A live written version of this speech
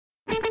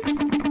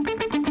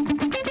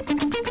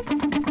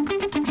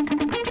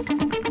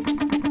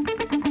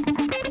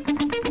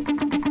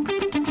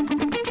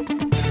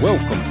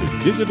Welcome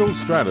to Digital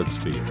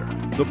Stratosphere,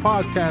 the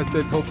podcast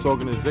that helps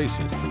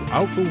organizations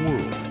throughout the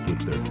world with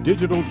their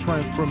digital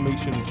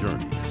transformation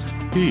journeys.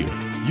 Here,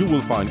 you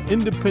will find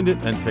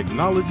independent and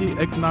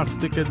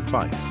technology-agnostic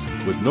advice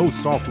with no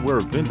software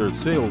vendor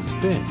sales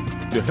spin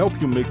to help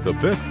you make the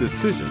best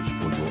decisions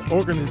for your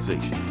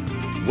organization.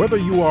 Whether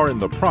you are in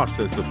the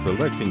process of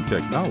selecting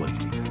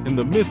technology, in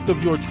the midst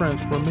of your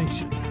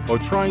transformation, or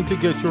trying to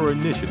get your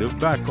initiative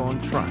back on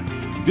track,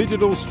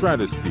 Digital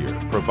Stratosphere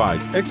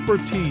provides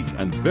expertise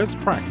and best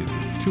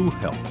practices to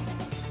help.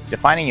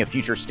 Defining a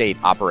future state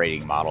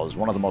operating model is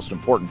one of the most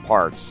important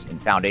parts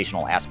and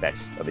foundational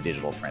aspects of a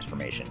digital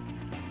transformation.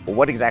 But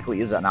what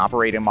exactly is an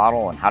operating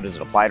model and how does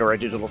it apply to our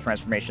digital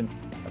transformation?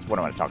 That's what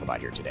I want to talk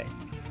about here today.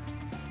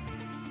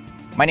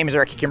 My name is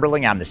Eric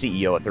Kimberling. I'm the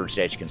CEO of Third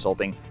Stage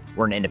Consulting.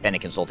 We're an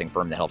independent consulting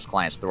firm that helps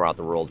clients throughout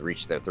the world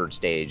reach their third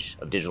stage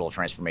of digital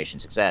transformation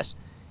success.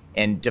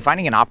 And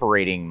defining an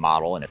operating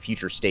model and a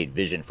future state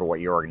vision for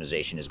what your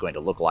organization is going to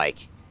look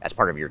like as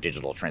part of your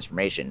digital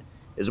transformation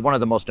is one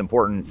of the most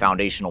important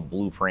foundational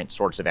blueprint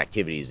sorts of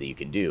activities that you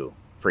can do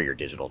for your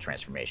digital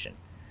transformation.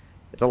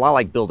 It's a lot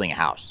like building a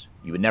house.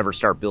 You would never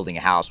start building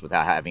a house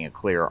without having a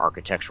clear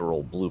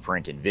architectural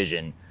blueprint and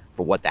vision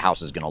for what the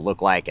house is going to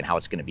look like and how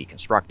it's going to be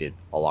constructed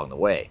along the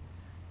way.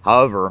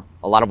 However,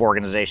 a lot of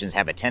organizations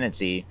have a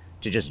tendency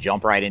to just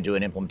jump right into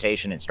an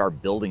implementation and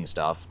start building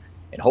stuff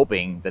and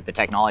hoping that the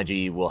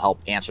technology will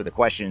help answer the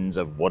questions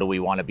of what do we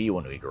want to be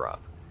when we grow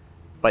up.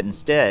 But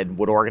instead,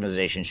 what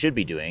organizations should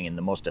be doing, and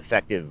the most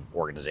effective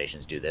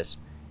organizations do this,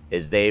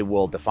 is they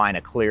will define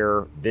a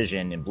clear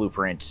vision and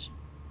blueprint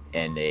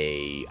and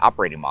a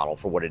operating model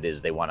for what it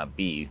is they want to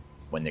be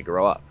when they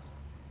grow up.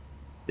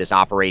 This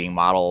operating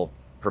model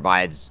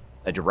provides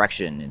a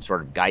direction and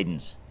sort of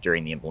guidance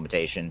during the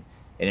implementation.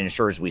 It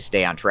ensures we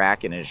stay on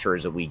track and it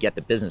ensures that we get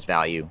the business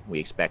value we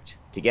expect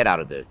to get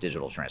out of the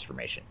digital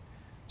transformation.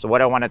 So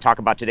what I want to talk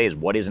about today is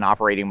what is an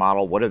operating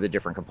model, what are the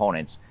different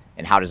components,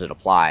 and how does it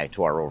apply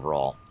to our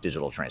overall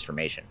digital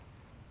transformation.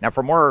 Now,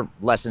 for more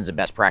lessons and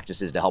best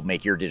practices to help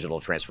make your digital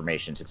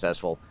transformation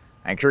successful,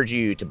 I encourage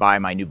you to buy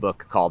my new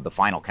book called The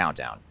Final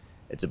Countdown.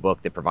 It's a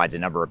book that provides a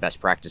number of best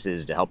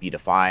practices to help you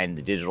define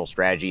the digital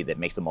strategy that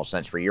makes the most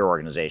sense for your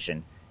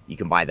organization. You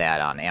can buy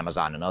that on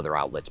Amazon and other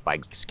outlets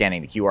by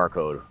scanning the QR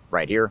code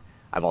right here.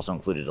 I've also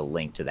included a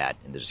link to that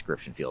in the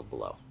description field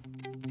below.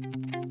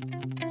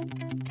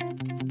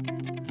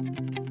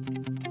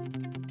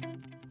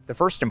 The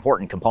first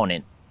important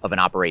component of an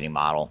operating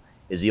model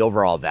is the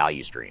overall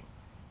value stream.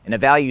 And a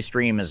value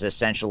stream is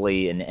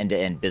essentially an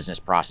end-to-end business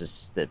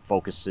process that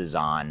focuses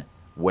on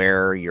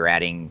where you're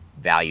adding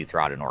value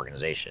throughout an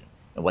organization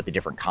and what the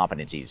different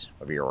competencies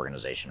of your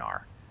organization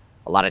are.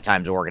 A lot of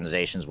times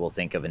organizations will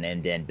think of an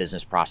end-to-end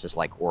business process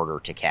like order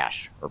to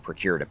cash or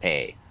procure to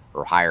pay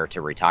or hire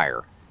to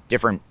retire,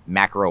 different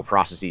macro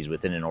processes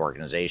within an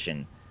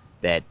organization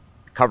that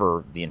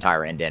cover the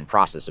entire end-to-end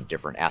process of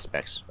different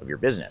aspects of your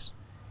business.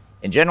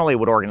 And generally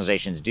what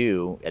organizations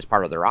do as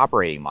part of their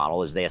operating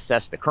model is they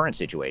assess the current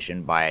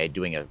situation by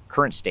doing a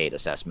current state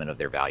assessment of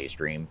their value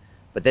stream,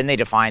 but then they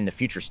define the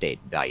future state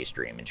value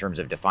stream in terms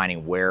of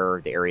defining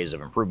where the areas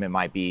of improvement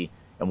might be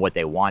and what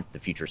they want the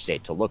future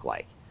state to look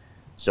like.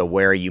 So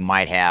where you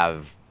might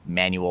have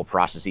manual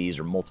processes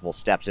or multiple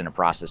steps in a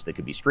process that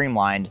could be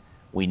streamlined,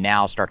 we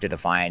now start to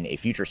define a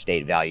future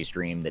state value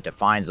stream that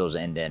defines those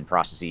end-to-end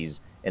processes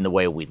in the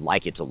way we'd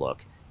like it to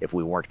look if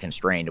we weren't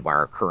constrained by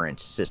our current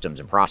systems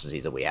and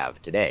processes that we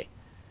have today.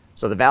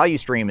 So the value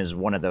stream is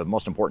one of the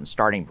most important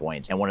starting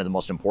points and one of the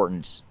most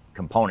important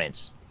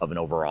components of an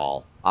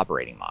overall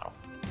operating model.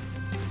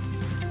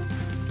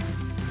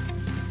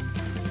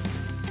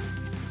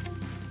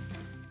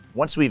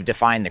 Once we've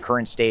defined the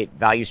current state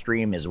value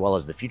stream as well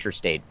as the future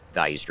state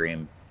value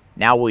stream,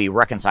 now we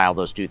reconcile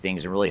those two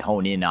things and really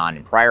hone in on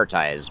and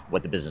prioritize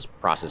what the business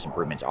process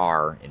improvements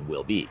are and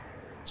will be.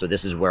 So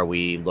this is where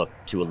we look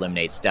to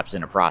eliminate steps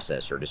in a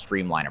process or to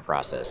streamline a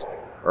process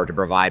or to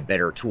provide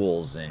better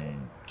tools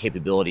and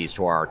capabilities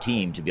to our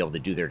team to be able to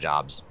do their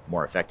jobs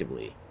more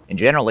effectively. And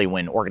generally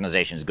when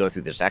organizations go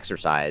through this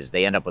exercise,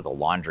 they end up with a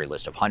laundry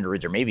list of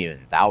hundreds or maybe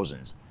even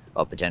thousands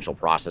of potential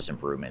process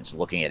improvements,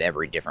 looking at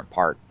every different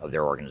part of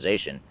their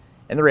organization.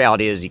 And the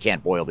reality is you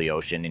can't boil the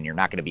ocean and you're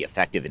not going to be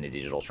effective in a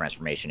digital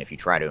transformation if you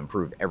try to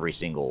improve every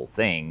single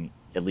thing,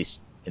 at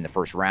least in the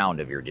first round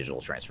of your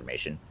digital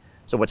transformation.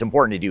 So what's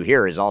important to do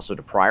here is also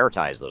to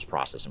prioritize those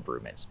process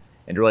improvements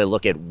and really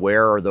look at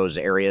where are those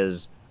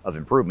areas of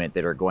improvement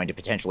that are going to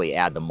potentially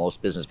add the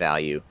most business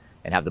value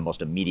and have the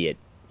most immediate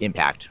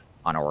impact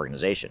on our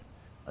organization.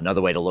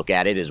 Another way to look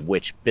at it is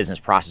which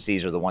business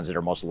processes are the ones that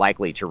are most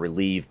likely to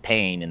relieve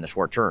pain in the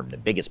short term, the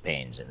biggest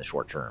pains in the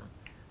short term.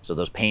 So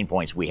those pain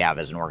points we have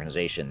as an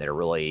organization that are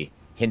really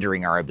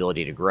hindering our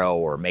ability to grow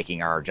or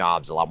making our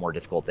jobs a lot more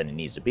difficult than it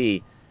needs to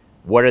be,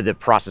 what are the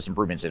process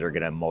improvements that are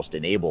going to most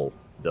enable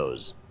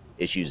those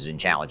issues and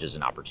challenges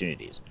and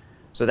opportunities?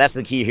 So that's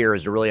the key here,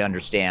 is to really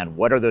understand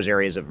what are those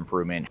areas of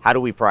improvement, how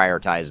do we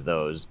prioritize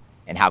those,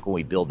 and how can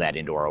we build that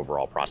into our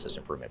overall process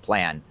improvement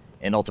plan.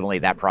 And ultimately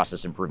that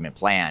process improvement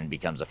plan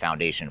becomes a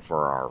foundation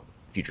for our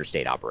future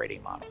state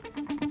operating model.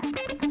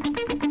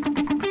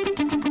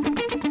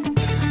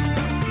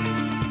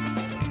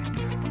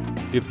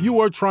 If you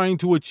are trying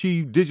to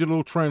achieve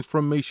digital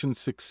transformation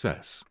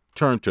success,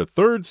 turn to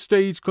Third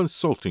Stage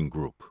Consulting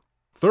Group.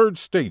 Third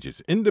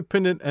Stage's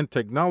independent and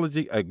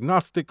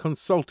technology-agnostic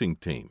consulting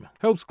team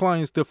helps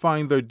clients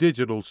define their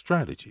digital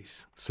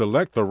strategies,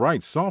 select the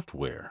right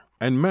software,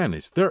 and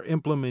manage their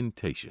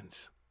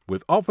implementations.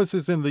 With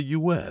offices in the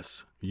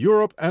U.S.,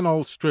 Europe, and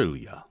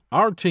Australia,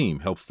 our team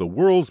helps the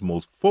world's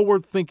most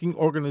forward-thinking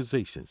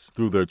organizations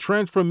through their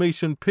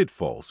transformation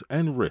pitfalls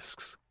and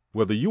risks.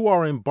 Whether you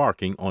are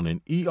embarking on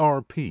an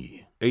ERP,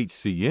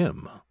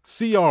 HCM,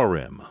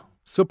 CRM,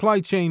 supply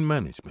chain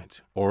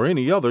management, or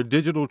any other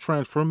digital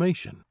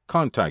transformation,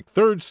 contact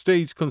Third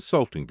Stage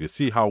Consulting to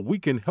see how we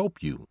can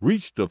help you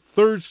reach the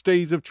third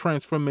stage of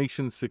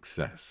transformation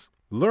success.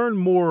 Learn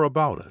more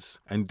about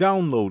us and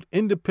download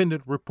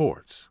independent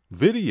reports,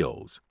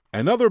 videos,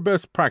 and other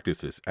best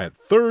practices at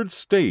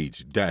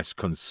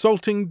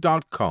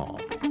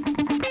thirdstage-consulting.com.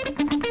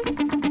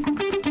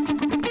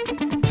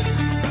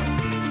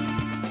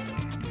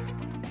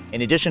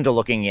 In addition to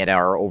looking at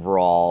our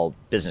overall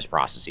business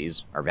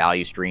processes, our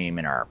value stream,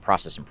 and our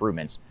process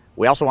improvements,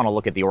 we also want to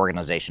look at the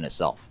organization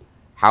itself.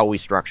 How are we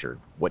structured?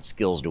 What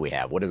skills do we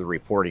have? What are the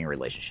reporting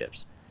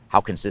relationships?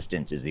 How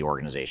consistent is the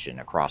organization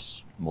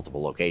across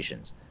multiple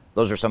locations?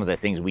 Those are some of the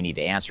things we need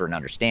to answer and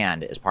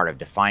understand as part of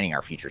defining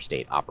our future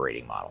state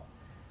operating model.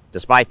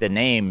 Despite the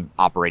name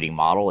operating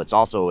model, it's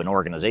also an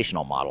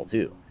organizational model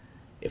too.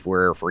 If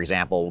we're, for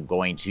example,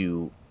 going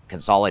to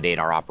consolidate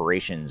our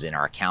operations in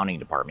our accounting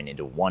department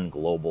into one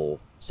global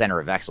center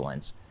of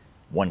excellence,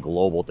 one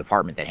global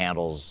department that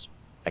handles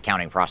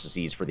accounting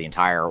processes for the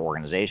entire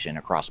organization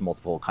across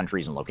multiple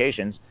countries and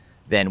locations,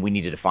 then we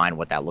need to define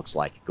what that looks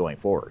like going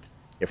forward.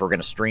 If we're going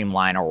to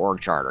streamline our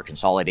org chart or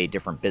consolidate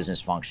different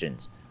business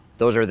functions,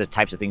 those are the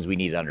types of things we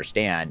need to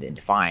understand and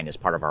define as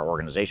part of our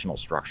organizational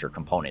structure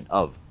component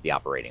of the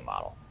operating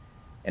model.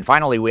 And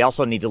finally, we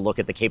also need to look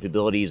at the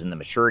capabilities and the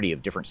maturity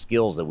of different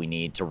skills that we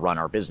need to run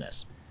our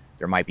business.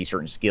 There might be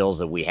certain skills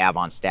that we have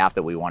on staff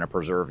that we want to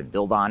preserve and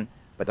build on,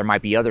 but there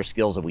might be other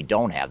skills that we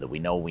don't have that we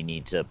know we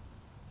need to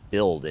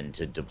build and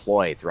to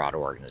deploy throughout our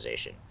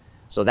organization.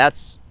 So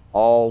that's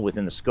all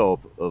within the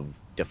scope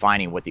of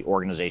defining what the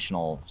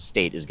organizational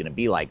state is going to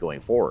be like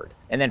going forward.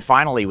 And then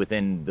finally,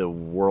 within the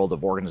world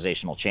of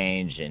organizational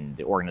change and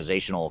the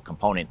organizational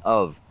component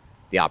of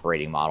the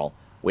operating model,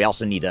 we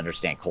also need to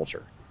understand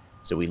culture.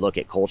 So we look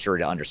at culture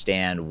to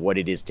understand what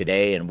it is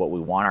today and what we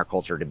want our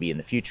culture to be in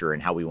the future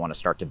and how we want to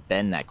start to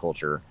bend that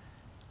culture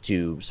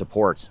to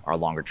support our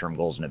longer term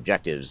goals and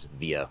objectives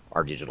via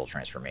our digital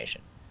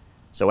transformation.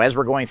 So as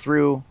we're going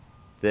through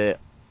the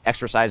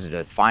exercise of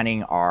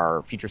defining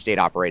our future state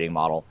operating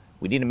model,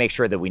 we need to make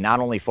sure that we not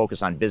only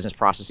focus on business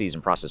processes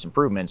and process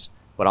improvements,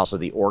 but also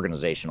the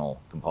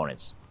organizational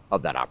components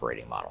of that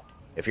operating model.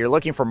 If you're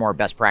looking for more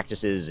best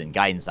practices and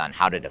guidance on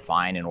how to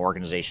define an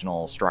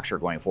organizational structure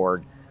going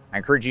forward, I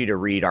encourage you to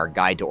read our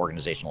Guide to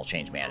Organizational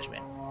Change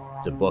Management.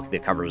 It's a book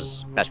that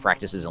covers best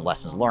practices and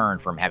lessons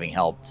learned from having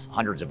helped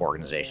hundreds of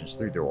organizations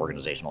through their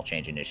organizational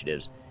change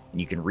initiatives.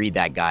 And you can read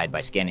that guide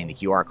by scanning the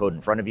QR code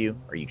in front of you,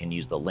 or you can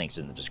use the links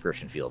in the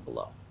description field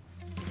below.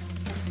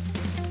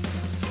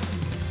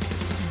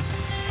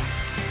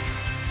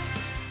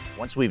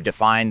 Once we've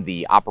defined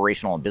the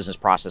operational and business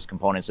process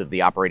components of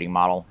the operating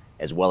model,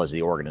 as well as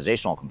the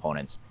organizational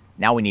components,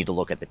 now we need to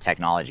look at the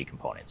technology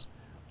components.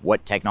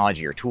 What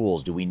technology or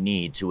tools do we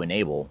need to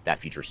enable that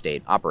future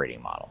state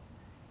operating model?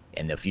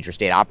 And the future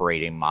state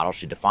operating model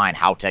should define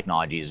how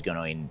technology is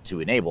going to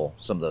enable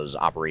some of those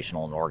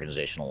operational and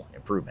organizational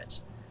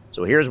improvements.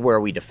 So here's where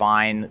we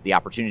define the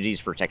opportunities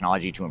for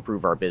technology to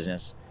improve our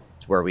business.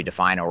 It's where we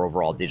define our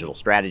overall digital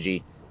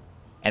strategy,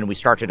 and we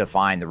start to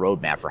define the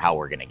roadmap for how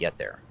we're going to get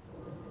there.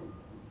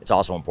 It's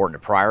also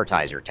important to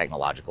prioritize your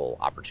technological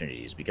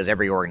opportunities because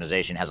every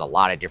organization has a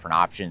lot of different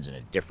options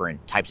and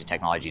different types of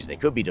technologies they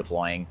could be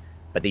deploying,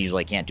 but they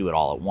usually can't do it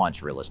all at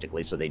once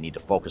realistically, so they need to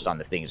focus on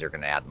the things that are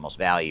going to add the most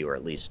value, or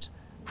at least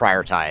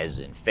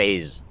prioritize and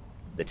phase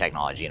the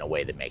technology in a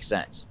way that makes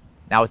sense.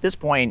 Now at this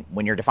point,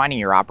 when you're defining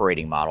your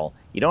operating model,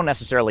 you don't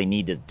necessarily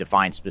need to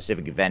define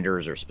specific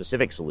vendors or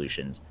specific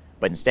solutions,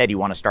 but instead you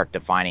want to start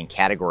defining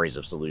categories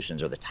of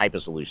solutions or the type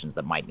of solutions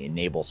that might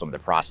enable some of the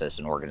process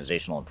and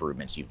organizational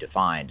improvements you've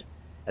defined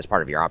as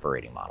part of your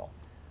operating model.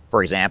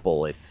 For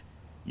example, if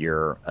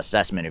your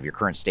assessment of your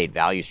current state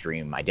value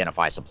stream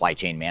identifies supply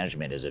chain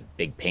management as a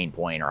big pain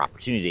point or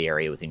opportunity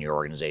area within your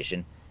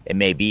organization, it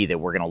may be that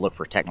we're going to look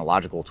for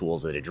technological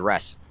tools that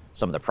address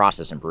some of the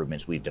process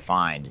improvements we've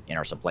defined in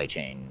our supply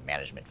chain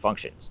management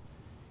functions.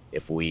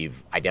 If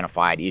we've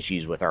identified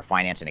issues with our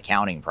finance and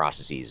accounting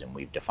processes and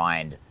we've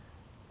defined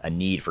a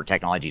need for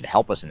technology to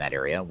help us in that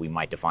area, we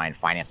might define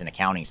finance and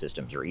accounting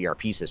systems or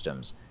ERP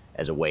systems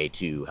as a way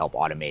to help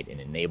automate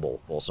and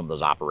enable some of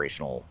those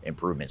operational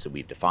improvements that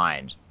we've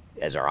defined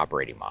as our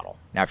operating model.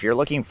 Now, if you're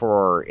looking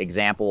for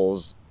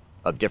examples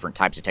of different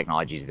types of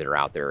technologies that are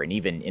out there and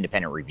even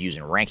independent reviews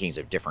and rankings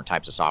of different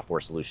types of software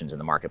solutions in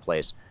the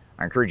marketplace, I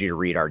I encourage you to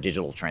read our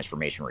digital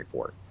transformation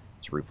report.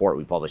 It's a report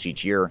we publish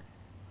each year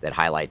that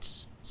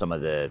highlights some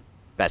of the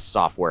best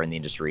software in the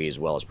industry, as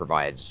well as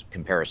provides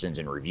comparisons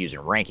and reviews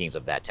and rankings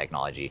of that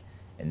technology.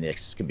 And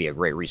this can be a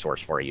great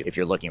resource for you if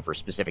you're looking for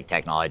specific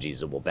technologies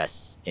that will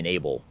best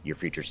enable your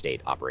future state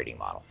operating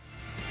model.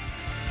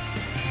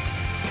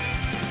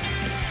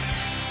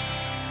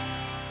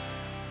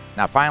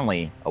 Now,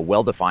 finally, a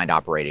well-defined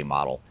operating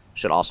model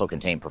should also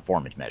contain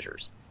performance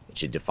measures. It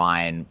should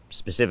define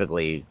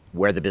specifically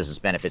where the business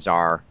benefits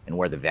are and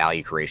where the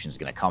value creation is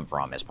going to come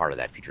from as part of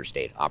that future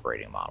state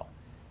operating model.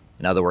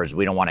 In other words,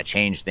 we don't want to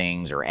change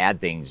things or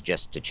add things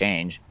just to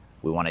change.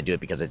 We want to do it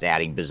because it's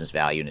adding business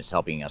value and it's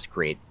helping us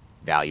create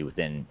value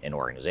within an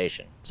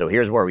organization. So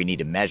here's where we need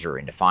to measure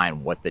and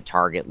define what the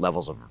target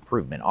levels of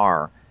improvement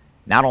are,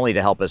 not only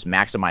to help us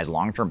maximize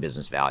long-term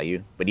business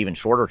value, but even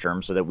shorter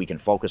term so that we can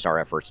focus our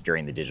efforts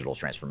during the digital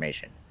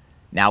transformation.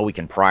 Now we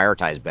can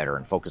prioritize better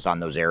and focus on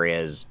those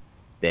areas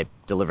that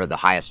deliver the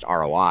highest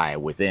ROI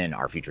within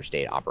our future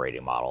state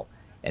operating model.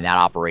 And that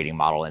operating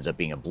model ends up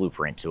being a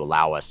blueprint to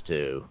allow us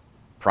to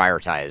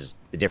prioritize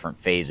the different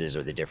phases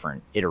or the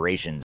different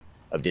iterations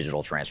of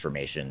digital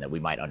transformation that we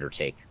might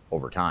undertake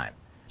over time.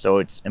 So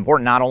it's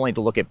important not only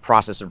to look at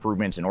process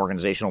improvements and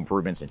organizational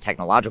improvements and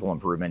technological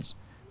improvements,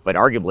 but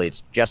arguably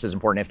it's just as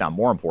important, if not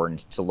more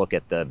important, to look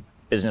at the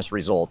business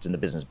results and the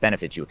business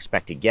benefits you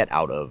expect to get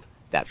out of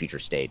that future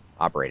state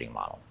operating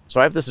model. So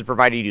I hope this has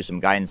provided you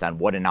some guidance on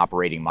what an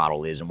operating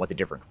model is and what the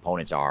different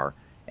components are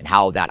and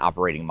how that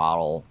operating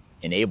model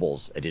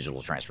enables a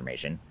digital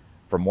transformation.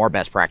 For more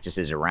best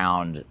practices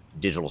around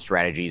digital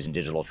strategies and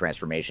digital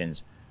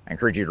transformations, I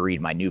encourage you to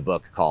read my new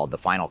book called The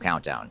Final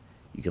Countdown.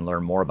 You can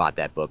learn more about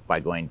that book by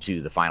going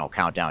to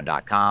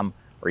thefinalcountdown.com,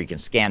 or you can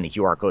scan the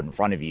QR code in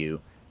front of you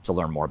to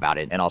learn more about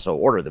it and also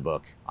order the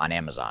book on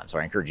Amazon. So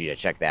I encourage you to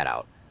check that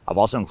out. I've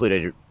also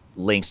included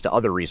links to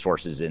other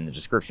resources in the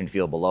description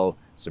field below,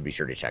 so be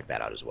sure to check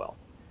that out as well.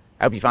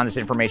 I hope you found this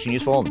information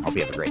useful and hope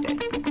you have a great day.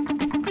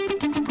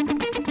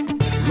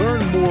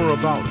 Learn more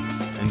about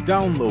us and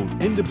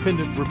download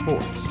independent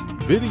reports,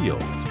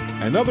 videos,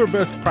 and other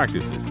best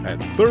practices at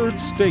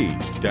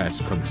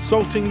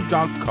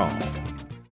thirdstage-consulting.com.